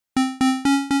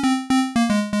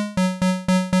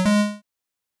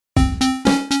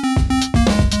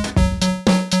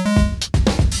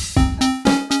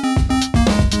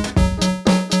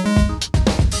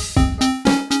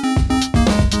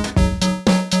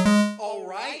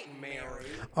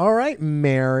All right,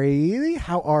 Mary,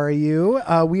 how are you?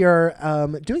 We are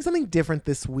doing something different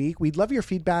this week. We'd love your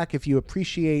feedback if you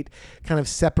appreciate kind of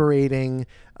separating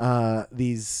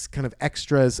these kind of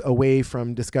extras away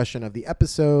from discussion of the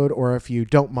episode, or if you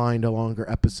don't mind a longer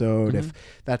episode, if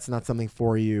that's not something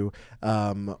for you,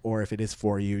 or if it is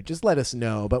for you, just let us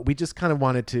know. But we just kind of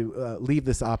wanted to leave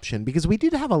this option because we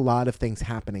did have a lot of things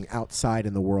happening outside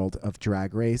in the world of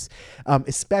Drag Race,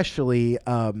 especially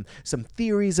some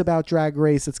theories about Drag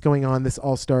Race that's going on this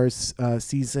All-Stars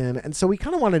season. And so we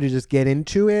kind of wanted to just get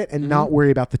into it and not worry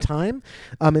about the time,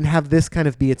 and have this kind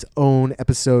of be its own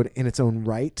episode in its own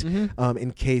right.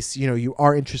 In case you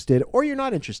are interested or you're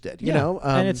not interested, you know,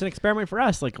 and it's an experiment for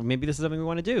us. Like maybe this is something we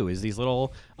want to do. Is these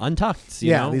little untucked?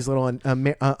 You know? These little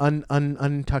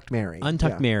untucked Mary,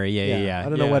 untucked Mary. Yeah. I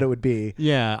don't know what it would be.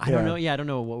 I don't know. I don't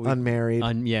know what we unmarried.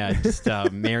 Just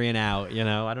marrying out. You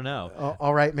know, I don't know.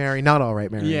 All right, Mary. Not all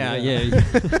right, Mary. Yeah.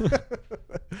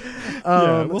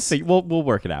 We'll see. We'll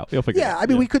work it out. We'll figure it out. I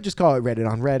mean, we could just call it Reddit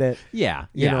on Reddit.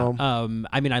 You know.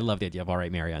 I mean, I love the idea of All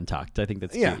Right, Mary Untucked. I think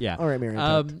that's cute. Yeah. All Right, Mary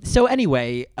Untucked. So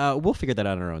anyway, we'll figure that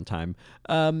out on our own time.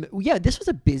 This was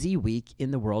a busy week in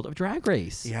the world of Drag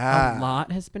Race. Yeah. A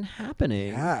lot has been happening.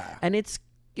 Yeah. And it's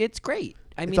great.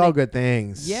 It's all good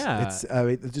things. Yeah. It's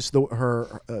just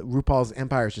her RuPaul's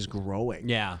empire is just growing.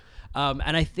 Yeah.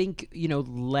 And I think,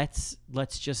 let's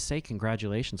just say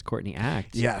congratulations, Courtney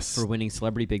Act. Yes. For winning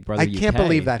Celebrity Big Brother UK. I can't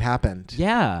believe that happened.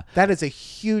 Yeah. That is a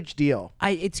huge deal.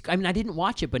 I didn't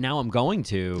watch it, but now I'm going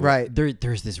to. Right.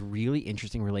 There's this really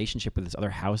interesting relationship with this other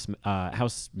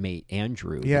housemate,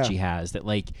 Andrew, that she has that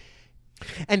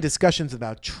and discussions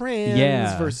about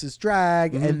trans versus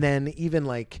drag, and then even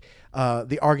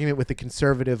the argument with the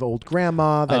conservative old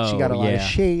grandma that she got a lot of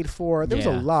shade for. There was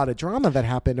a lot of drama that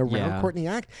happened around Courtney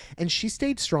Act, and she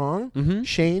stayed strong.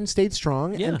 Shane stayed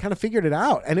strong and kind of figured it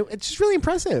out, and it's just really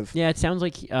impressive. Yeah, it sounds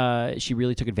like she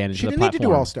really took advantage of the platform. She didn't need to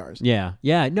do All-Stars.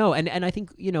 Yeah. No, and I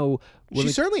think, she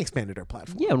certainly expanded her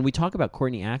platform. Yeah, when we talk about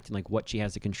Courtney Act and what she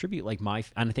has to contribute, and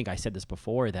I think I said this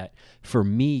before, that for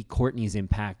me, Courtney's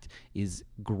impact is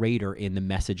greater in the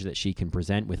message that she can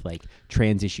present with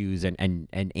trans issues and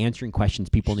answering questions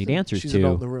people need answers she's to.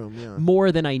 Adult in the room,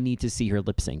 more than I need to see her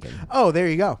lip syncing. Oh, there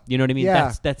you go. You know what I mean?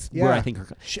 Yeah. That's where I think her.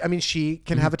 She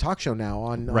can have a talk show now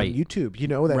on YouTube.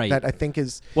 That I think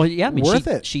is worth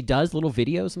it. She does little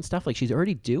videos and stuff. She's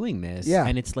already doing this. Yeah.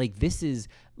 And it's this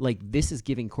is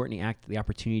giving Courtney Act the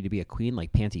opportunity to be a queen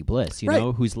like Panty Bliss,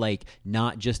 know, who's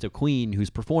not just a queen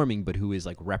who's performing, but who is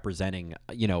representing,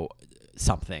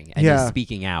 something and is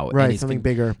speaking out. Right, and something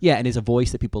bigger. Yeah, and is a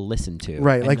voice that people listen to.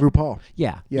 Right, like RuPaul.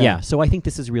 Yeah. So I think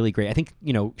this is really great. I think,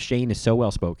 Shane is so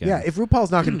well spoken. Yeah, if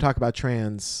RuPaul's not going to talk about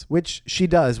trans, which she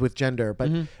does with gender, but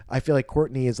I feel like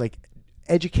Courtney is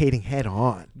educating head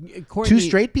on. Two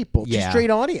straight people, two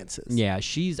straight audiences. Yeah,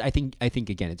 I think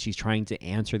again, she's trying to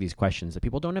answer these questions that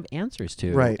people don't have answers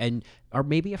to, right, and are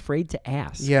maybe afraid to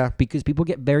ask. Yeah, because people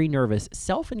get very nervous,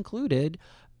 self included,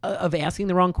 of asking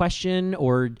the wrong question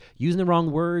or using the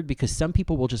wrong word, because some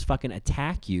people will just fucking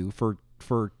attack you for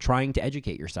trying to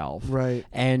educate yourself. Right.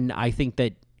 And I think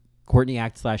that Courtney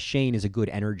Act / Shane is a good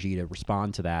energy to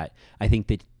respond to that. I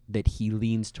think that he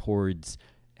leans towards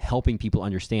helping people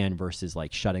understand versus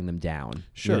shutting them down.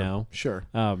 Sure.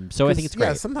 So I think it's great.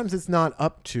 Yeah, sometimes it's not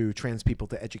up to trans people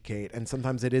to educate, and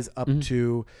sometimes it is up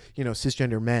to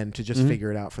cisgender men to just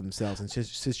figure it out for themselves, and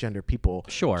cisgender people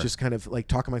just kind of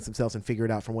talk amongst themselves and figure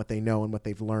it out from what they know and what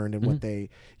they've learned and what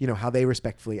they how they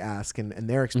respectfully ask and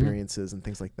their experiences and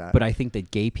things like that. But I think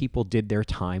that gay people did their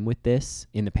time with this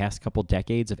in the past couple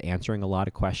decades of answering a lot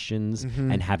of questions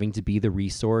and having to be the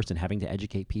resource and having to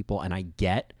educate people, and I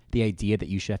get the idea that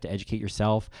you should have to educate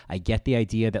yourself. I get the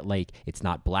idea that it's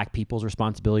not black people's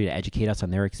responsibility to educate us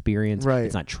on their experience. Right.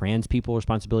 It's not trans people's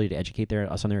responsibility to educate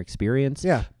us on their experience.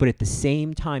 Yeah. But at the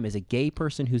same time, as a gay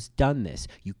person who's done this,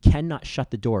 you cannot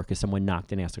shut the door because someone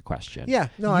knocked and asked a question. Yeah.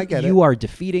 No, I get it. You are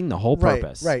defeating the whole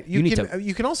purpose. Right.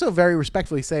 You can also very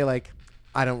respectfully say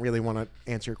I don't really want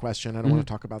to answer your question. I don't want to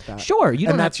talk about that. Sure.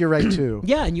 That's your right too.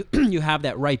 Yeah, and you have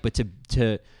that right, but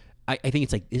to I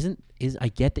think it's I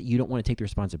get that you don't want to take the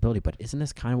responsibility, but isn't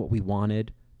this kind of what we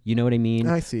wanted? You know what I mean?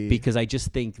 I see. Because I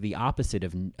just think the opposite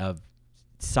of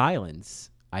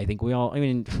silence, I think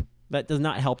that does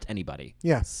not help anybody.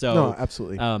 Yeah. So no,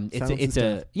 absolutely.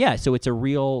 So it's a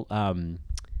real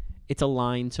it's a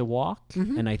line to walk,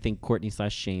 and I think Courtney /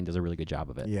 Shane does a really good job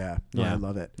of it. Yeah. No, I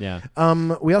love it. Yeah.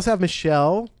 We also have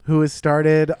Michelle, who has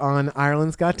started on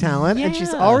Ireland's Got Talent, and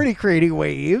she's already creating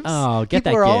waves. Oh, get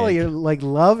People that are gig. all like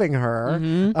loving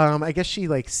her. I guess she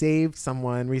like saved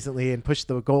someone recently and pushed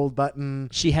the gold button.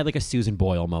 She had like a Susan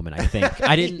Boyle moment, I think.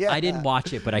 I didn't Yeah. I didn't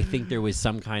watch it, but I think there was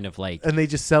some kind of like And they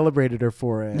just celebrated her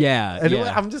for it. Yeah, And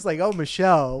yeah. I'm just like, oh,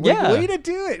 Michelle. Like, Yeah. way to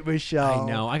do it, Michelle. I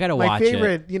know. I gotta My watch it.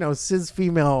 favorite, cis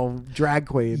female drag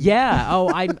queen. Yeah. Oh,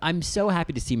 I'm so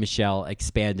happy to see Michelle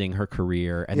expanding her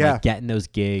career and like getting those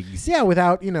gigs. Yeah,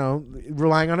 without,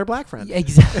 relying on her black friend.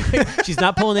 Exactly. She's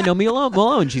not pulling the Nomi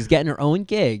Malone. She's getting her own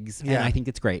gigs, and Yeah. I think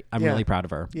it's great. I'm Yeah. really proud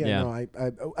of her. Yeah, no,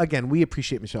 again, we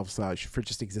appreciate Michelle Visage for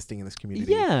just existing in this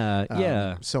community.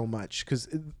 Yeah. So much, because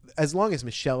as long as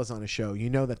Michelle is on a show, you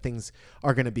know that things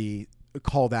are going to be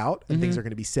called out and things are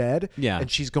going to be said. Yeah. And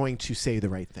she's going to say the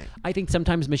right thing. I think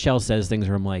sometimes Michelle says things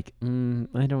where I'm like,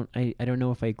 I don't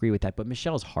know if I agree with that. But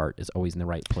Michelle's heart is always in the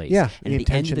right place. Yeah, And the at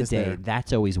the end intention of the is day, there.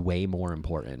 that's always way more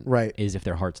important. Right. Is if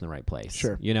their heart's in the right place.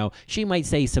 Sure. She might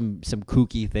say some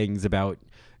kooky things about,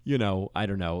 I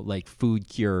don't know, like food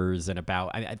cures and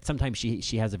about. Sometimes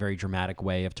she has a very dramatic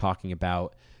way of talking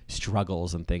about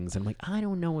struggles and things. And I'm like, I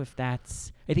don't know if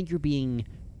that's. I think you're being.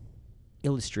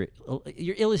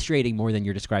 You're illustrating more than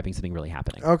you're describing something really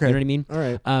happening. Okay. You know what I mean? All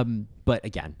right. But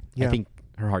again, Yeah. I think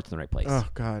her heart's in the right place. Oh,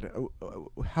 God.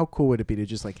 How cool would it be to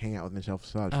just like hang out with Michelle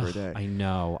Visage for a day? I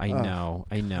know.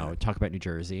 Talk about New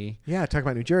Jersey. Yeah, talk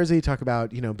about New Jersey, talk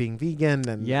about, being vegan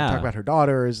and Yeah. talk about her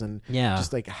daughters and Yeah.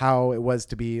 just like how it was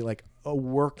to be like a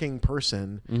working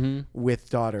person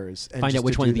with daughters. And Find just out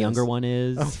which to one do the younger this. one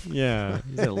is. Oh. Yeah.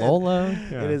 Is it Lola?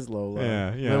 It is Lola.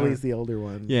 Yeah. Lily's the older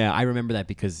one. Yeah, I remember that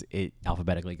because it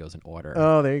alphabetically goes in order.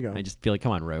 Oh, there you go. I just feel like,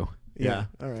 come on, Rue. Yeah.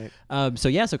 All right.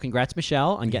 So congrats,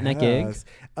 Michelle, on getting that gig. Yes.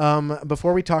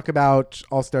 Before we talk about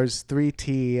All Stars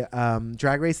 3T,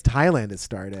 Drag Race Thailand has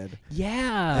started.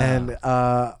 Yeah. And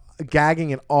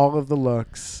gagging at all of the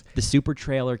looks. The super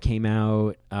trailer came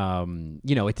out.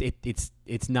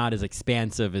 It's not as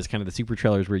expansive as kind of the super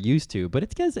trailers we're used to, but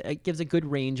it gives a good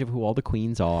range of who all the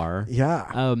queens are. Yeah.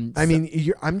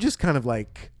 I'm just kind of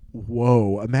like,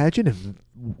 whoa, imagine if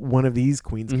one of these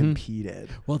queens competed.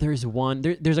 Well, there's one.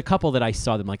 There's a couple that I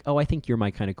saw them like, oh, I think you're my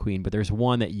kind of queen. But there's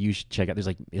one that you should check out. There's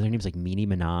like, her name's like Meanie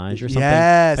Minaj or something.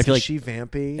 Yes, I feel like she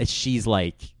vampy. she's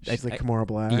like Kamora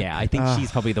Black. Yeah, I think she's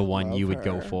probably the one you would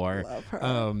go for. Love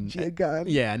her. She a gun.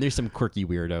 Yeah, and there's some quirky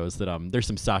weirdos that there's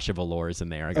some Sasha Velours in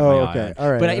there. I got my eye on.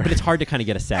 All right. But it's hard to kind of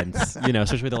get a sense,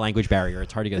 especially with the language barrier.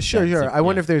 It's hard to get a sense. Sure. I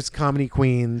wonder if there's comedy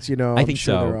queens. I think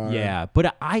sure there so. are. Yeah,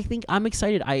 but I think I'm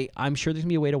excited. I'm sure there's gonna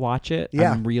be a way to watch it.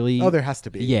 Yeah. I'm really. Oh, there has to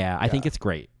be. Yeah, I think it's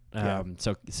great.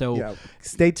 So yeah.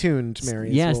 Stay tuned,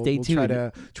 Mary. Yeah, stay tuned.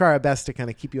 We'll try our best to kind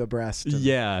of keep you abreast.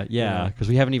 Yeah, because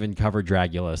we haven't even covered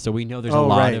Dragula, so we know there's a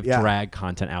lot of drag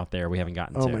content out there we haven't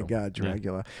gotten to. Oh my God,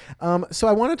 Dragula. So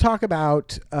I want to talk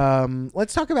about.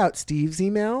 Let's talk about Steve's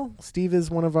email. Steve is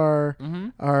one of our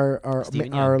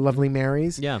our lovely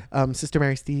Marys. Yeah. Sister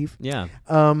Mary Steve. Yeah.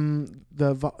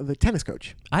 The tennis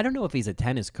coach. I don't know if he's a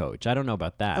tennis coach. I don't know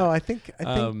about that. Oh, I think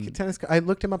tennis. I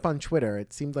looked him up on Twitter.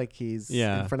 It seemed like he's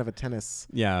in front of a tennis.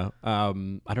 Yeah. I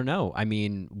don't know. I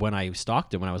mean, when I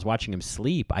stalked him, when I was watching him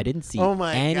sleep, I didn't see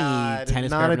any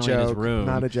tennis paraphernalia in his room.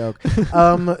 Not a joke.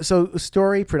 So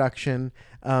story production.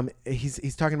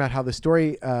 He's talking about how the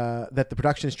story that the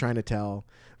production is trying to tell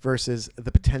versus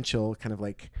the potential kind of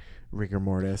like rigor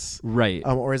mortis, right?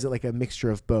 Or is it like a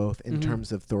mixture of both in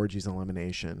terms of Thorgy's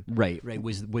elimination? Right.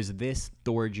 Was this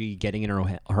Thorgy getting in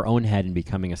her own head and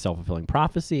becoming a self-fulfilling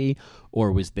prophecy,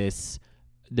 or was this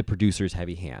the producer's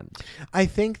heavy hand? I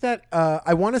think that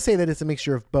I want to say that it's a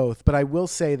mixture of both, but I will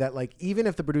say that like even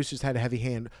if the producers had a heavy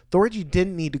hand, Thorgy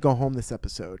didn't need to go home this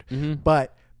episode,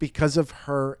 but because of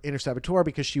her inner saboteur,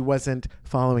 because she wasn't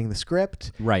following the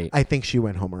script, right? I think she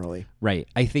went home early. Right.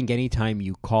 I think anytime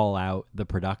you call out the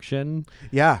production,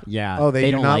 yeah. Oh, they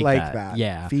do don't not like that.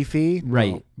 Yeah, Fifi,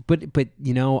 right? No. But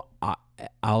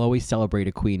I'll always celebrate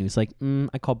a queen who's like,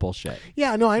 I call bullshit.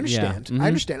 Yeah, no, I understand. Yeah. I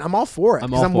understand. I'm all for it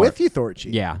because I'm with you,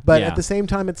 Thorgy. Yeah, but at the same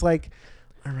time, it's like,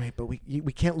 all right, but we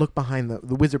can't look behind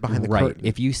the wizard behind the curtain.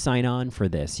 If you sign on for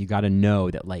this, you got to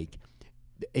know that like.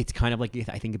 It's kind of like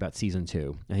I think about season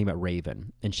 2. I think about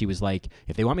Raven, and she was like,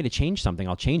 "If they want me to change something,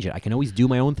 I'll change it. I can always do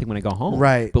my own thing when I go home.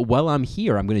 Right. But while I'm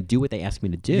here, I'm going to do what they ask me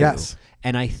to do. Yes.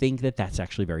 And I think that that's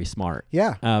actually very smart.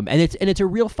 Yeah. And it's a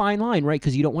real fine line, right?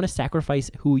 Because you don't want to sacrifice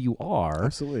who you are.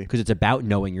 Absolutely. Because it's about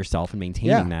knowing yourself and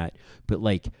maintaining that. But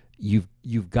like,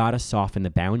 you've got to soften the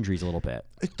boundaries a little bit.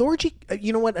 Thorgy,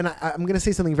 you know what? And I'm going to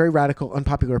say something very radical,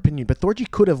 unpopular opinion, but Thorgy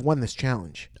could have won this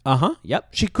challenge. Yep.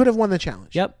 She could have won the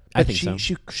challenge. Yep. I think so.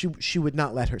 She would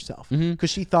not let herself because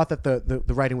she thought that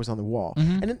the writing was on the wall,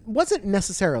 and it wasn't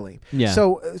necessarily. Yeah.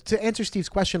 So to answer Steve's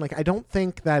question, like I don't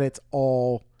think that it's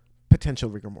all potential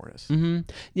rigor mortis.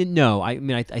 No, I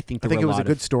mean I think it was a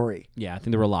good story. Yeah, I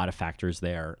think there were a lot of factors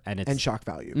there, and shock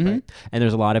value, right? And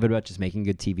there's a lot of it about just making a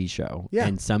good TV show. Yeah.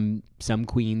 And some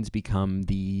queens become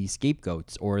the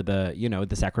scapegoats or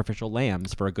the sacrificial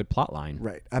lambs for a good plot line.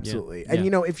 Right, absolutely. Yeah.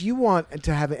 And if you want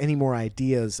to have any more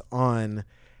ideas on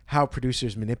how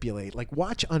producers manipulate, like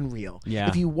watch Unreal. Yeah.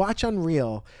 If you watch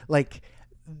Unreal, like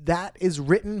that is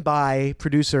written by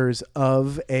producers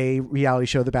of a reality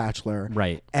show, The Bachelor.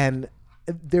 Right. And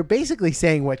they're basically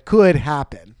saying what could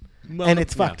happen. Well, and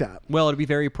it's fucked up. Well, it'd be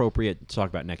very appropriate to talk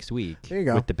about next week. There you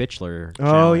go. With the Bitchler Oh,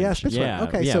 challenge. yes, Bitchler. Yeah,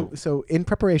 okay, yeah. so in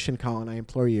preparation, Colin, I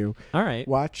implore you, all right,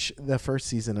 watch the first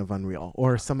season of Unreal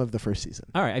or some of the first season.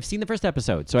 All right, I've seen the first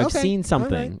episode, so I've seen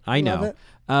something. Right. I know.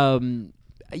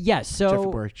 Yeah,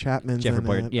 so Jeffrey Chapman's Jeffrey in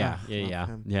Boyd, it.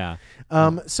 yeah.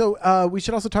 So we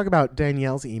should also talk about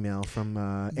Danielle's email from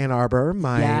Ann Arbor,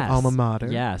 my alma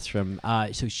mater. Yes, from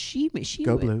so she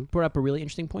Go Blue. brought up a really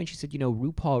interesting point. She said,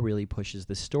 RuPaul really pushes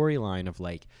the storyline of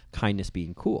like kindness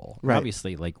being cool. Right.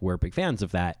 Obviously, like we're big fans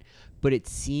of that, but it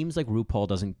seems like RuPaul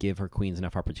doesn't give her queens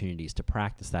enough opportunities to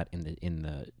practice that in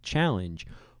the challenge.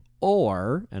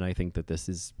 Or, and I think that this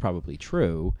is probably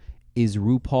true, is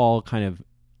RuPaul kind of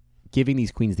giving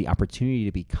these queens the opportunity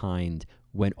to be kind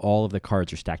when all of the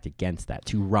cards are stacked against that,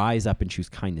 to rise up and choose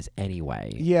kindness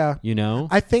anyway. Yeah.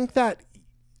 I think that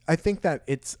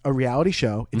it's a reality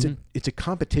show. It's a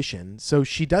competition. So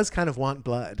she does kind of want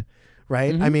blood,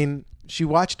 right? I mean, she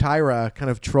watched Tyra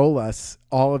kind of troll us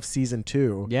all of season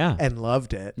 2 and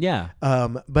loved it. Yeah.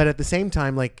 But at the same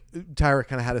time, like Tyra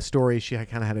kind of had a story. She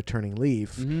kind of had a turning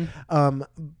leaf.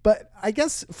 But I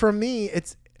guess for me,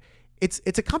 it's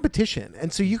a competition,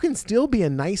 and so you can still be a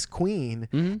nice queen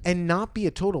and not be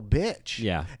a total bitch,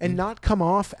 and not come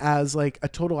off as like a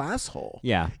total asshole.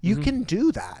 You can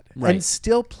do that and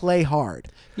still play hard.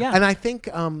 And I think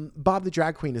Bob the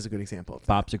drag queen is a good example of that.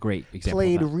 Bob's a great example.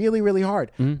 Played really, really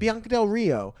hard. Bianca Del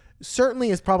Rio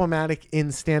certainly is problematic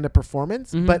in stand-up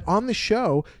performance, but on the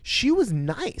show she was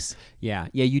nice.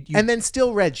 You and then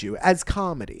still read you as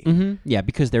comedy.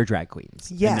 Because they're drag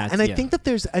queens. And I think that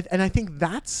I think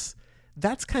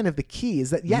that's kind of the key, is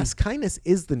that yes, kindness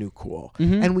is the new cool,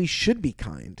 and we should be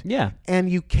kind. And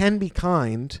you can be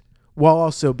kind while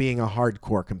also being a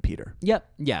hardcore competitor.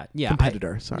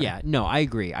 Competitor. Sorry. No, I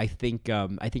agree. I think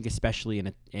especially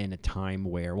in a time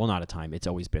where, well, not a time, it's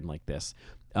always been like this,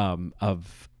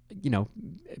 of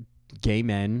gay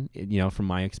men, from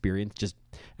my experience, just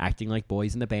acting like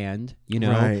boys in the band,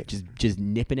 just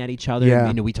nipping at each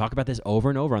other. We talk about this over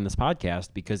and over on this podcast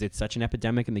because it's such an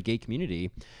epidemic in the gay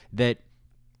community that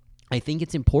I think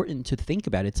it's important to think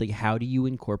about. It's like, how do you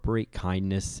incorporate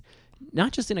kindness,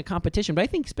 not just in a competition, but I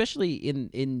think especially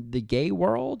in the gay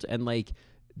world, and like,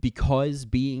 because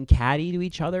being catty to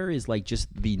each other is like just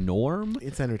the norm.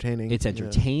 It's entertaining.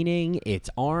 It's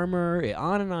armor,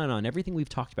 on and on and on. Everything we've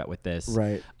talked about with this.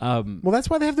 Right. Well, that's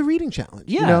why they have the reading challenge.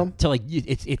 To like,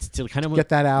 it's to kind of get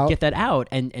that out,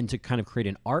 and to kind of create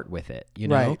an art with it.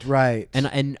 Right.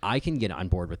 And I can get on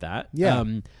board with that.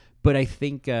 But I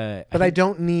think... I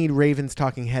don't need Ravens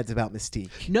talking heads about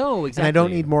Mystique. No, exactly. And I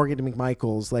don't need Morgan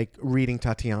McMichaels, like, reading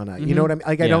Tatiana. You know what I mean?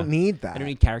 Like, I don't need that. I don't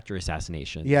need character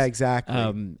assassinations. Yeah, exactly.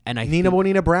 And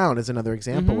Nina Brown is another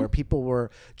example where people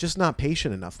were just not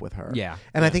patient enough with her.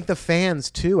 And I think the fans,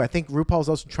 too. I think RuPaul's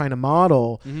also trying to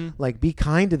model, like, be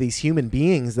kind to these human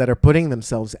beings that are putting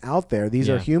themselves out there. These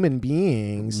are human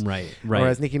beings. Right. Or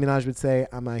as Nicki Minaj would say,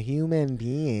 I'm a human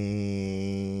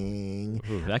being.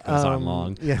 Ooh, that goes on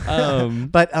long.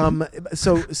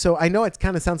 So I know it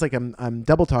kind of sounds like I'm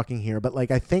double talking here, but like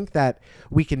I think that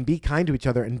we can be kind to each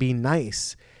other and be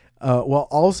nice, while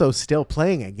also still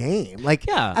playing a game. Like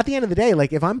at the end of the day,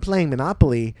 like if I'm playing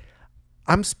Monopoly,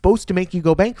 I'm supposed to make you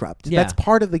go bankrupt. That's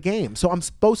part of the game. So I'm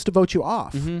supposed to vote you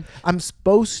off. I'm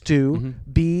supposed to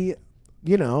be,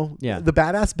 the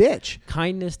badass bitch.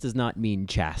 Kindness does not mean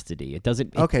chastity. It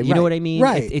doesn't. You know what I mean?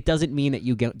 Right. It doesn't mean that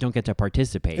you don't get to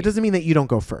participate. It doesn't mean that you don't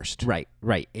go first. Right.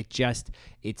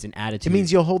 It's an attitude. It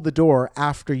means you'll hold the door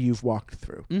after you've walked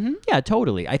through. Yeah,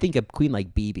 totally. I think a queen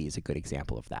like Bebe is a good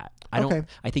example of that. I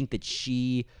think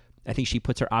she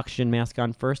puts her oxygen mask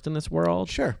on first in this world.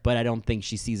 Sure. But I don't think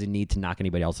she sees a need to knock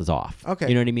anybody else's off. Okay.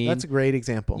 You know what I mean? That's a great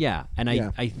example. Yeah. And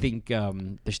I think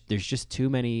there's just too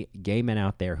many gay men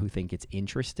out there who think it's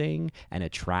interesting and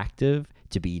attractive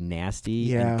to be nasty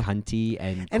Yeah. and cunty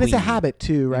and it's a queasy. habit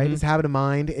too, right? Mhm. It's a habit of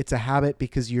mind. It's a habit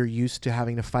because you're used to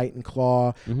having to fight and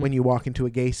claw when you walk into a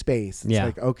gay space. It's Yeah.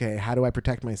 like, okay, how do I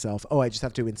protect myself? Oh, I just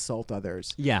have to insult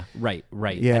others. Yeah, right.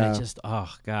 Yeah. And it just,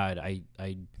 oh God,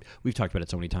 we've talked about it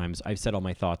so many times. I've said all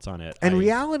my thoughts on it. And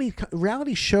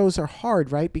reality shows are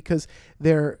hard, right? Because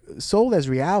they're sold as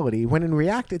reality, when in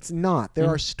React it's not. There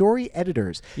are story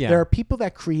editors. Yeah. There are people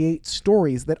that create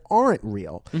stories that aren't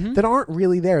real, that aren't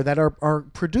really there, that are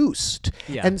produced.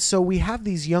 Yeah. And so we have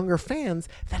these younger fans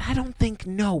that I don't think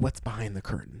know what's behind the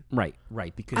curtain. Right.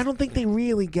 Because I don't think they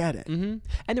really get it. And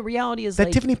the reality is That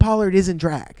like, Tiffany Pollard isn't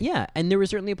drag. yeah, and there was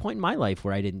certainly a point in my life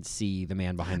where I didn't see the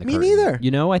man behind the Me curtain. neither.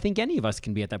 You know, I think any of us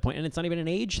can be at that point, and it's not even an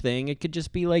age thing. It could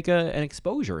just be like an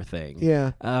exposure thing.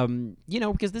 Yeah. You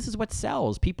know, because this is what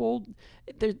sells. People,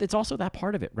 it's also that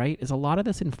part of it, right? Is a lot of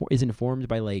this is informed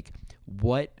by like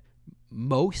what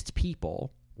most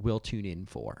people will tune in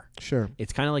for. Sure.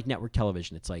 It's kind of like network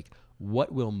television. It's like,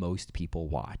 what will most people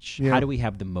watch? Yeah. How do we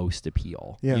have the most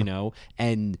appeal? Yeah. You know,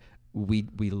 and we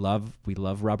love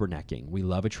rubbernecking. We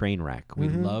love a train wreck. We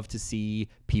love to see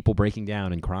people breaking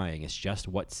down and crying. It's just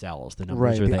what sells. The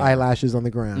numbers Right. are The there. eyelashes on the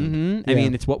ground. I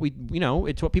mean, it's what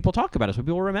it's what people talk about. It's what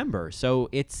people remember. So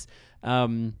it's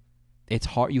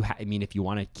hard. I mean, if you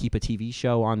want to keep a TV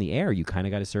show on the air, you kind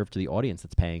of got to serve to the audience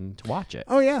that's paying to watch it.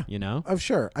 Oh, yeah. You know? Oh,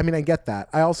 sure. I mean, I get that.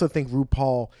 I also think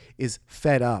RuPaul is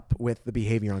fed up with the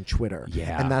behavior on Twitter.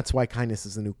 Yeah. And that's why kindness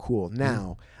is the new cool.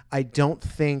 Now, I don't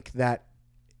think that...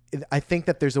 I think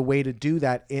that there's a way to do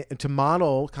that, to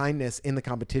model kindness in the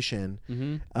competition,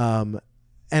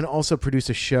 and also produce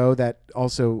a show that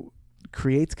also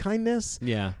creates kindness.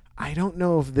 Yeah. I don't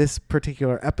know if this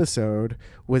particular episode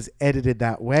was edited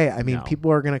that way. I mean, No. people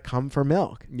are going to come for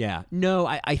milk. Yeah. No,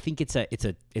 I think it's a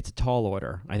tall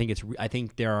order. I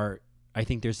think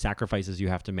there's sacrifices you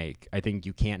have to make. I think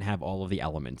you can't have all of the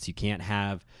elements. You can't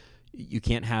have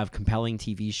compelling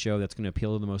TV show that's going to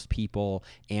appeal to the most people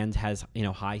and has, you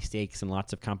know, high stakes and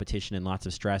lots of competition and lots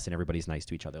of stress and everybody's nice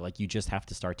to each other. Like, you just have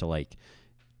to start to like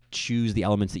choose the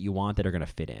elements that you want that are going to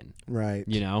fit in. Right.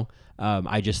 You know,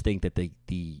 I just think that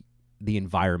the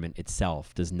environment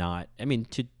itself does not. I mean,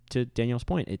 to Danielle's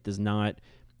point, it's not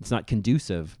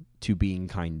conducive to being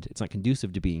kind. It's not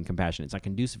conducive to being compassionate. It's not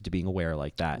conducive to being aware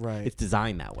like that. Right. It's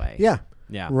designed that way. Yeah.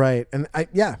 Yeah. Right. And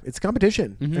it's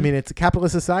competition. I mean, it's a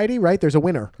capitalist society, right? There's a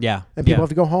winner. Yeah. And people have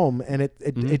to go home, and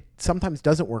it sometimes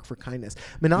doesn't work for kindness.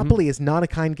 Monopoly is not a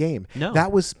kind game. No.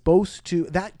 That was supposed to,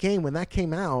 that game, when that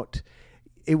came out,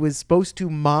 it was supposed to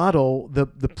model the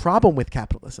problem with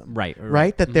capitalism. Right.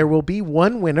 That there will be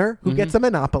one winner who gets a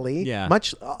monopoly, Yeah.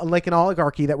 much like an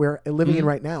oligarchy that we're living in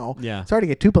right now. Yeah. Sorry to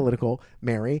get too political,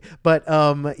 Mary, but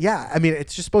yeah, I mean,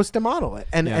 it's just supposed to model it,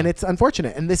 and it's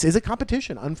unfortunate. And this is a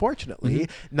competition, unfortunately.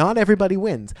 Not everybody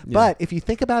wins, but if you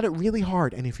think about it really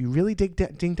hard, and if you really dig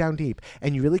down deep,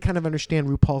 and you really kind of understand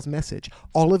RuPaul's message,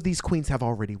 all of these queens have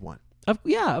already won.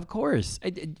 Of course.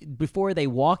 Before they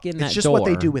walk in that door. It's just what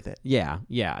they do with it. Yeah.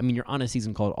 I mean, you're on a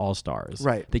season called All Stars.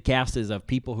 Right. The cast is of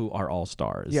people who are all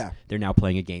stars. Yeah. They're now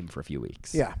playing a game for a few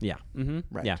weeks. Yeah. Yeah.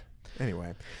 Right. Yeah.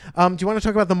 Anyway, do you want to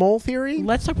talk about the mole theory?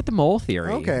 Let's talk about the mole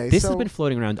theory. Okay, This so- has been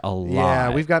floating around a lot.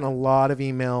 Yeah, we've gotten a lot of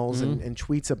emails and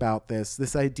tweets about this.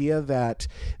 This idea that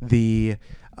the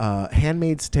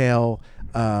Handmaid's Tale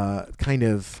kind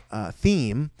of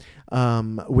theme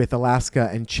with Alaska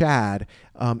and Chad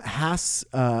is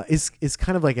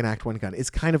kind of like an Act One gun. It's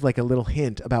kind of like a little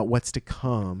hint about what's to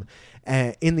come.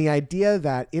 In the idea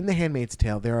that in The Handmaid's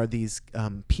Tale, there are these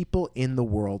people in the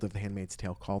world of The Handmaid's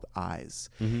Tale called eyes.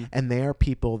 And they are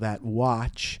people that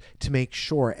watch to make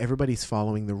sure everybody's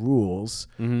following the rules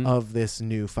of this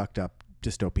new fucked up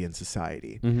dystopian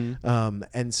society.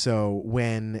 And so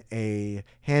when a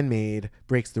handmaid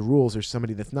breaks the rules, or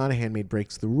somebody that's not a handmaid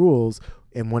breaks the rules,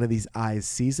 and one of these eyes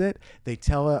sees it, they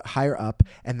tell a higher up,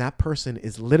 and that person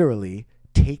is literally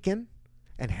taken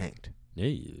and hanged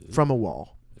from a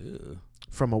wall.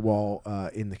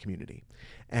 In the community,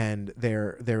 and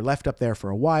they're left up there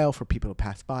for a while for people to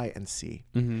pass by and see.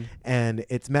 And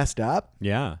it's messed up.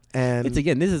 Yeah. And it's,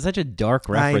 again, this is such a dark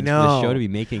reference for the show to be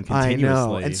making continuously. I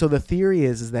know. And so the theory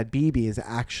is that Bebe is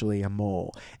actually a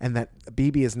mole, and that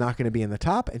Bebe is not going to be in the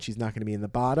top, and she's not going to be in the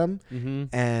bottom,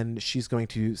 and she's going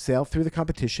to sail through the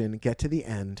competition, get to the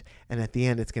end, and at the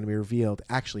end it's going to be revealed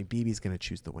actually Bebe's going to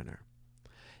choose the winner.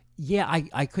 Yeah,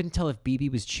 I couldn't tell if Bebe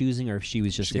was choosing or if she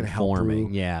was just She's gonna help informing.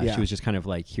 Rue. Yeah, Yeah. she was just kind of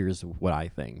like, here's what I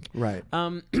think. Right.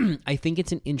 I think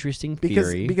it's an interesting Because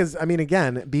theory. because I mean,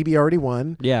 again, Bebe already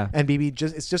won. Yeah. And Bebe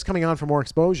it's just coming on for more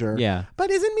exposure. Yeah.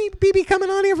 But isn't Bebe coming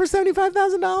on here for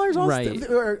 $75,000? Right.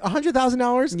 Or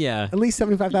 $100,000? Yeah. At least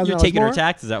 $75,000. You're taking more? her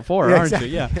taxes out for her, Yeah, aren't exactly.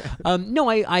 you? Yeah. No,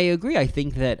 I agree. I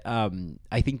think that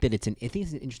it's an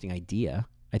interesting idea.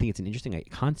 I think it's an interesting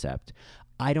concept.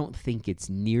 I don't think it's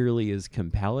nearly as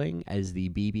compelling as the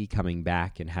Bebe coming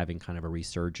back and having kind of a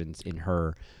resurgence in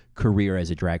her career as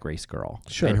a drag race girl.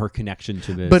 Sure. And her connection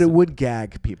to this. But it would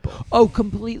gag people. Oh,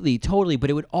 completely, totally.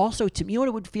 But it would also, to me, you know what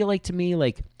it would feel like to me?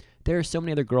 Like, there are so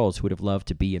many other girls who would have loved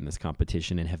to be in this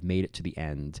competition and have made it to the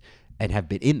end and have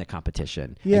been in the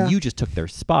competition. Yeah. And you just took their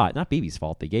spot. Not Bebe's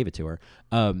fault. They gave it to her.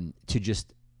 To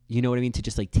just, you know what I mean? To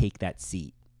just, like, take that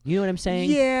seat. You know what I'm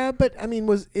saying? Yeah, but I mean,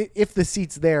 if the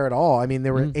seat's there at all? I mean,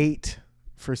 there were 8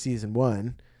 for season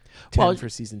 1, 10 for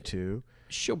season 2.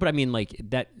 Sure, but I mean, like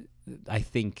that. I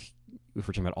think if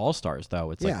we're talking about All Stars, though,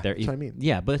 it's Yeah, like there. that's what I mean.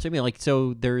 Yeah, but that's what I mean. Like,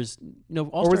 so there's All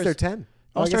Or Stars. was there 10?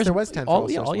 All I guess Stars. there was 10. For All All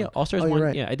Stars 1. All Stars Oh, you're 1.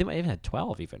 right. Yeah, I think I even had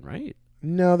 12, even right.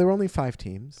 No, there were only 5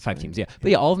 teams. 5 teams. Yeah, but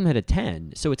yeah, all of them had a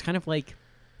 10. So it's kind of like.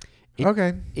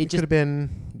 Okay. It just- could have been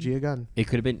Gia Gunn. It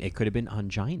could have been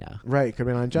Angina. Right. It could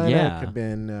have been Angina. Yeah. It could have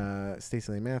been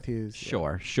Stacey Lee Matthews.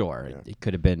 Sure. Yeah. It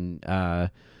could have been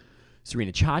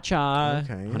Serena Cha-Cha,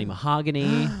 Okay, Honey yeah.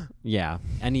 Mahogany. Yeah,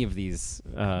 any of these.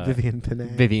 Vivian Panay.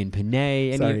 Vivian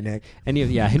Panay. Sorry, Nick. Any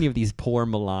of these poor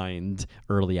maligned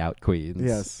early out queens.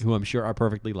 Yes. Who I'm sure are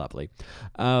perfectly lovely.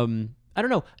 I don't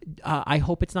know. I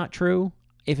hope it's not true.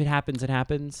 If it happens, it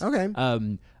happens. Okay.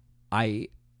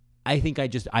 I think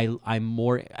I'm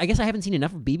more. I guess I haven't seen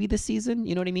enough of Bebe this season.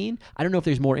 You know what I mean? I don't know if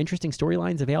there's more interesting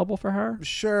storylines available for her.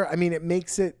 Sure. I mean, it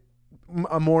makes it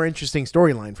a more interesting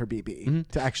storyline for Bebe Mm-hmm.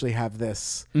 to actually have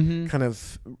this Mm-hmm. kind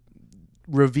of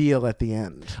reveal at the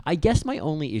end. I guess my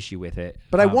only issue with it.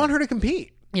 But I want her to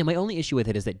compete. Yeah, my only issue with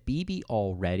it is that Bebe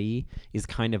already is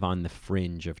kind of on the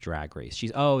fringe of Drag Race.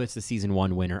 It's the season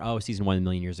 1 winner. Oh, season 1 a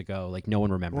million years ago. Like, no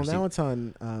one remembers. Well, now it's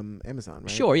on Amazon, right?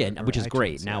 Sure, yeah, Or which is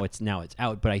great. iTunes, Now yeah. it's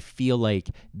out, but I feel like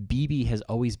Bebe has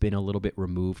always been a little bit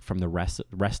removed from the rest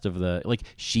of the, like,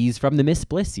 she's from the Miss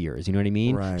Bliss years, you know what I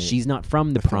mean? Right. She's not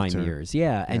from the prime filter. years.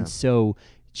 Yeah, and so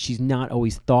she's not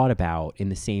always thought about in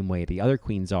the same way the other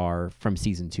queens are from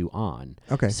season 2 on.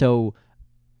 Okay. So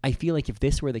I feel like if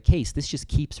this were the case, this just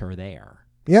keeps her there.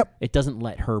 Yep. It doesn't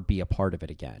let her be a part of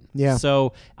it again. Yeah.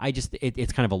 So I just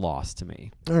it's kind of a loss to me.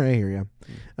 All right, I hear you.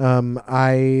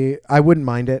 I wouldn't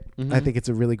mind it. Mm-hmm. I think it's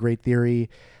a really great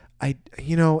theory. I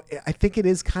think it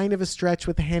is kind of a stretch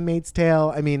with The Handmaid's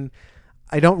Tale. I mean,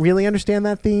 I don't really understand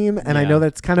that theme, and I know that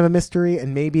it's kind of a mystery,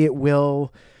 and maybe it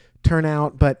will turn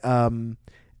out. But to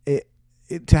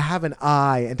have an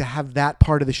eye and to have that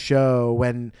part of the show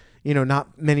when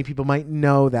not many people might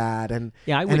know that, and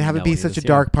I and wouldn't have it know be it such is, a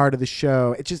dark part of the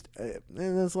show, it's just it's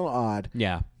a little odd.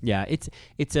 Yeah. It's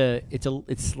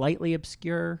slightly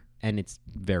obscure and it's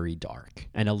very dark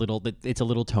and it's a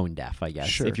little tone deaf, I guess.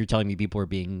 Sure. If you're telling me people are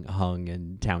being hung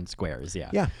in town squares, yeah.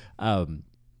 Yeah.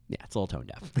 Yeah, it's a little tone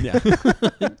deaf. Yeah,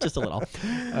 just a little.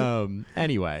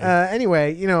 Anyway,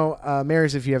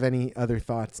 Mary's, if you have any other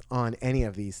thoughts on any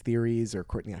of these theories, or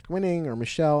Courtney Act winning, or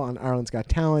Michelle on Ireland's Got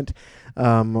Talent,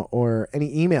 or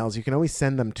any emails, you can always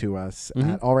send them to us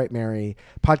at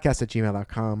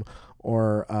allrightmarypodcast@gmail.com,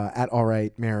 or at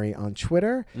allrightmary on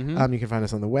Twitter. You can find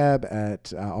us on the web at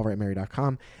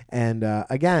allrightmary.com. And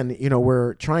again,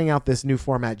 we're trying out this new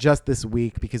format just this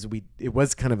week because it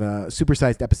was kind of a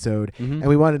supersized episode, and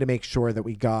we wanted to make sure that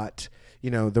we got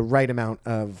the right amount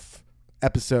of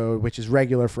episode, which is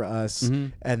regular for us,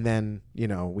 and then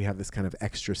we have this kind of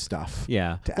extra stuff.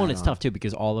 Yeah. To Well, and add it's on. tough too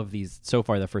because all of these so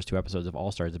far, the first 2 episodes of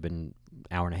All Stars have been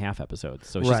hour-and-a-half episodes,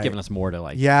 so it's just Right. giving us more to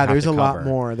like. Yeah, have there's to a lot cover.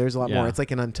 more. There's a lot Yeah. more. It's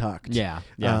like an Untucked. Yeah.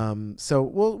 So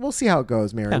we'll see how it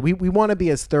goes, Mary. Yeah. We want to be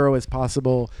as thorough as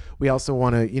possible. We also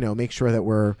want to make sure that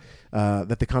we're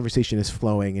that the conversation is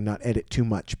flowing and not edit too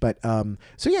much. But so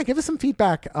yeah, give us some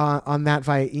feedback on that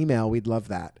via email. We'd love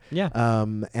that. Yeah.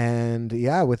 And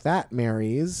yeah, with that,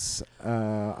 Marys,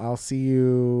 I'll see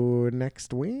you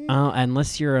next week.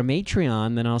 Unless you're a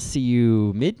Matreon, then I'll see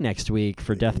you mid next week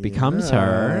for Death Becomes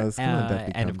Her. Yes, come on, Death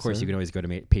And of Becomes course, Her. you can always go to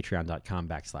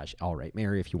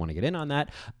patreon.com/allrightmary if you want to get in on that.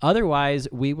 Otherwise,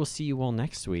 we will see you all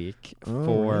next week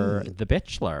for right. The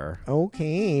Bitchler.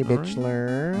 Okay, All right.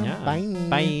 Bitchler. Yeah. Bye.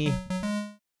 Bye.